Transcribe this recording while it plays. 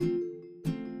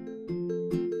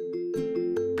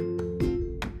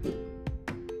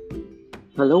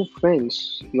Hello,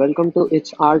 friends. Welcome to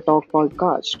It's Our Talk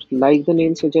podcast. Like the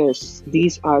name suggests,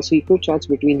 these are secret chats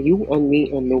between you and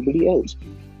me and nobody else.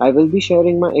 I will be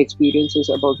sharing my experiences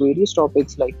about various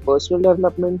topics like personal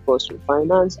development, personal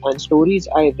finance, and stories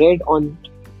I read on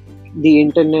the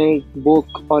internet, book,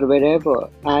 or wherever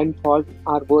and thought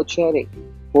are worth sharing.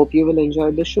 Hope you will enjoy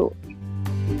the show.